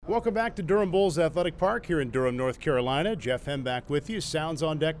Welcome back to Durham Bulls Athletic Park here in Durham, North Carolina. Jeff Hem back with you. Sounds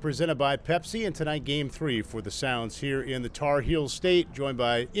on Deck presented by Pepsi. And tonight, Game 3 for the Sounds here in the Tar Heel State, joined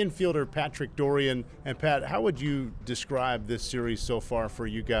by infielder Patrick Dorrian. And Pat, how would you describe this series so far for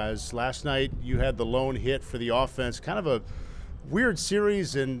you guys? Last night, you had the lone hit for the offense. Kind of a weird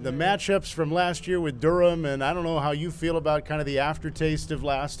series, and the matchups from last year with Durham, and I don't know how you feel about kind of the aftertaste of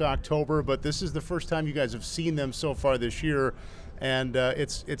last October, but this is the first time you guys have seen them so far this year. And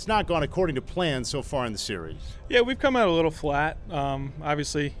it's not gone according to plan so far in the series. Yeah, we've come out a little flat.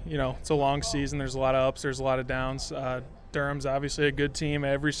 Obviously, it's a long season. There's a lot of ups. There's a lot of downs. Durham's obviously a good team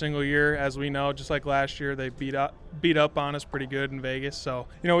every single year, as we know. Just like last year, they beat up on us pretty good in Vegas. So,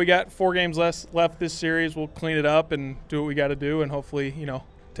 we got 4 games left this series. We'll clean it up and do what we got to do, and hopefully,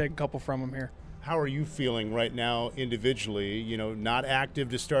 take a couple from them here. How are you feeling right now individually? Not active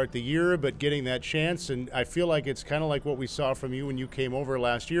to start the year, but getting that chance. And I feel like it's kind of like what we saw from you when you came over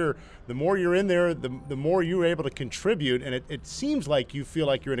last year. The more you're in there, the more you're able to contribute. And it seems like you feel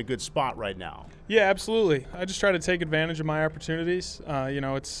like you're in a good spot right now. Yeah, absolutely. I just try to take advantage of my opportunities.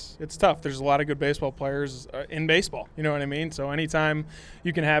 It's tough. There's a lot of good baseball players in baseball. You know what I mean? So anytime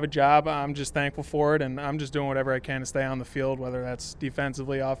you can have a job, I'm just thankful for it. And I'm just doing whatever I can to stay on the field, whether that's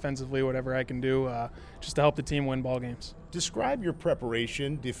defensively, offensively, whatever I can do. Just to help the team win ball games. Describe your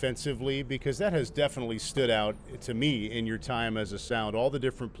preparation defensively, because that has definitely stood out to me in your time as a Sound. All the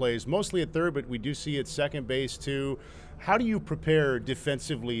different plays, mostly at third, but we do see at second base too. How do you prepare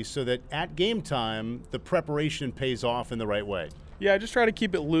defensively so that at game time the preparation pays off in the right way? Yeah, I just try to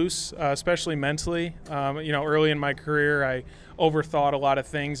keep it loose, especially mentally. Early in my career, I overthought a lot of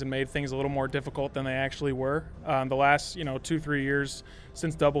things and made things a little more difficult than they actually were. The last, 2-3 years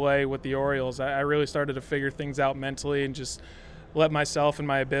since AA with the Orioles, I really started to figure things out mentally and just let myself and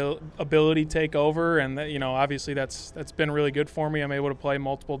my ability take over. And, obviously that's been really good for me. I'm able to play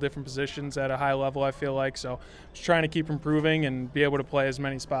multiple different positions at a high level, I feel like. So just trying to keep improving and be able to play as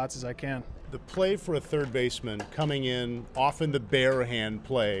many spots as I can. The play for a third baseman coming in, often the bare hand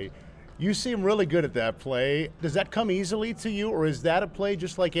play, you seem really good at that play. Does that come easily to you, or is that a play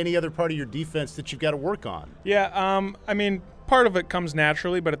just like any other part of your defense that you've got to work on? Yeah, part of it comes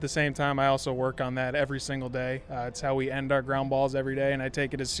naturally, but at the same time, I also work on that every single day. It's how we end our ground balls every day, and I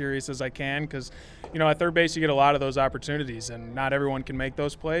take it as serious as I can because, at third base, you get a lot of those opportunities, and not everyone can make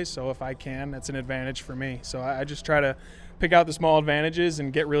those plays. So if I can, that's an advantage for me. So I just try to pick out the small advantages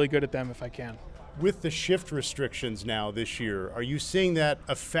and get really good at them if I can. With the shift restrictions now this year, are you seeing that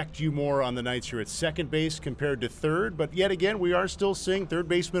affect you more on the nights you're at second base compared to third? But yet again, we are still seeing third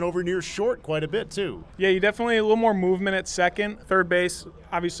baseman over near short quite a bit too. Yeah, you definitely a little more movement at second. Third base,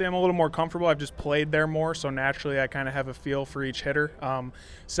 obviously I'm a little more comfortable. I've just played there more, so naturally I kind of have a feel for each hitter.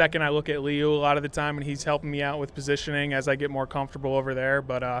 Second, I look at Leo a lot of the time, and he's helping me out with positioning as I get more comfortable over there.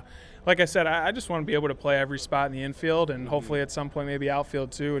 But like I said, I just want to be able to play every spot in the infield, and hopefully at some point maybe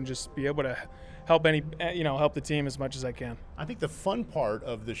outfield too, and just be able to help the team as much as I can. I think the fun part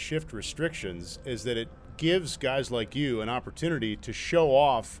of the shift restrictions is that it gives guys like you an opportunity to show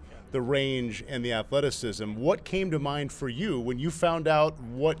off the range and the athleticism. What came to mind for you when you found out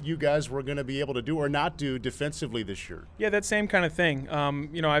what you guys were going to be able to do or not do defensively this year? Yeah, that same kind of thing.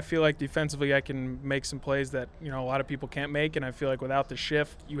 I feel like defensively I can make some plays that, a lot of people can't make, and I feel like without the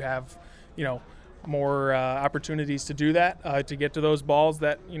shift you have, more opportunities to do that, to get to those balls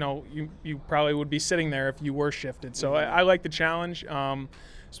that, you probably would be sitting there if you were shifted. So I like the challenge,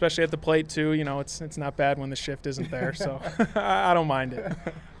 especially at the plate too. It's not bad when the shift isn't there, so I don't mind it.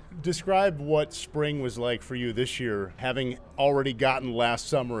 Describe what spring was like for you this year, having already gotten last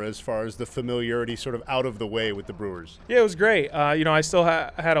summer as far as the familiarity sort of out of the way with the Brewers. Yeah, it was great. I still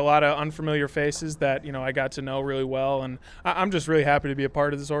had a lot of unfamiliar faces that, I got to know really well, and I'm just really happy to be a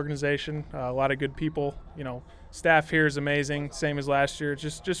part of this organization. A lot of good people, staff here is amazing, same as last year.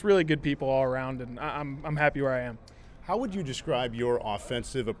 Just really good people all around, and I'm happy where I am. How would you describe your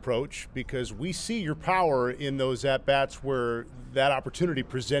offensive approach? Because we see your power in those at-bats where that opportunity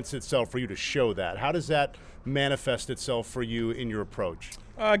presents itself for you to show that. How does that manifest itself for you in your approach?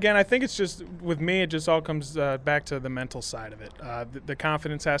 Again, I think it's just, with me, it just all comes back to the mental side of it. The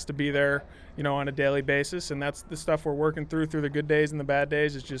confidence has to be there, on a daily basis, and that's the stuff we're working through the good days and the bad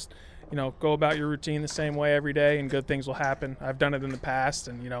days. It's just, go about your routine the same way every day, and good things will happen. I've done it in the past,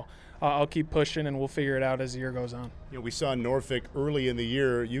 and, I'll keep pushing, and we'll figure it out as the year goes on. You know, we saw Norfolk early in the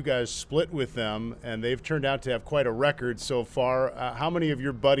year. You guys split with them, and they've turned out to have quite a record so far. How many of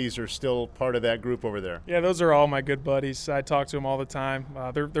your buddies are still part of that group over there? Yeah, those are all my good buddies. I talk to them all the time.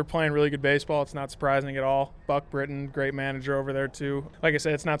 They're playing really good baseball. It's not surprising at all. Buck Britton, great manager over there too. Like I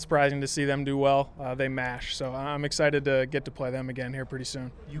said, it's not surprising to see them do well. They mash, so I'm excited to get to play them again here pretty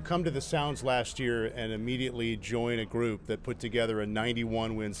soon. You come to the Sounds last year and immediately join a group that put together a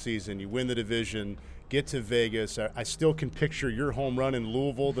 91-win season. You win the division, get to Vegas. I still can picture your home run in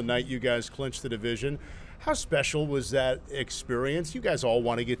Louisville the night you guys clinched the division. How special was that experience? You guys all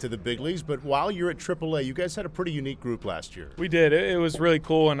want to get to the big leagues, but while you're at AAA, you guys had a pretty unique group last year. We did. It was really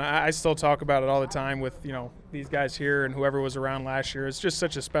cool, and I still talk about it all the time with, these guys here and whoever was around last year. It's just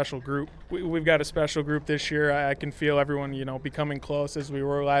such a special group. We've got a special group this year. I can feel everyone, becoming close as we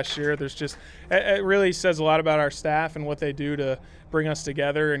were last year. It really says a lot about our staff and what they do to bring us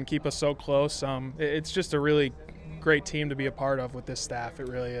together and keep us so close. It's just a really great team to be a part of with this staff. It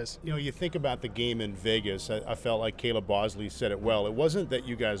really is. You think about the game in Vegas. I felt like Caleb Bosley said it well. It wasn't that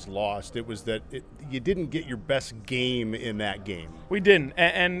you guys lost. It was that you didn't get your best game in that game. We didn't.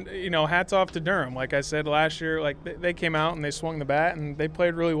 And hats off to Durham. Like I said last year, they came out and they swung the bat and they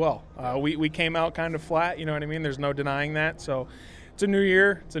played really well. We came out kind of flat, you know what I mean? There's no denying that. So it's a new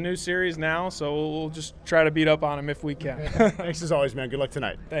year. It's a new series now, so we'll just try to beat up on them if we can. Thanks as always, man. Good luck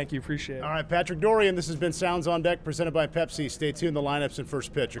tonight. Thank you. Appreciate it. All right, Patrick Dorrian, this has been Sounds on Deck presented by Pepsi. Stay tuned. The lineups and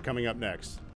first pitch are coming up next.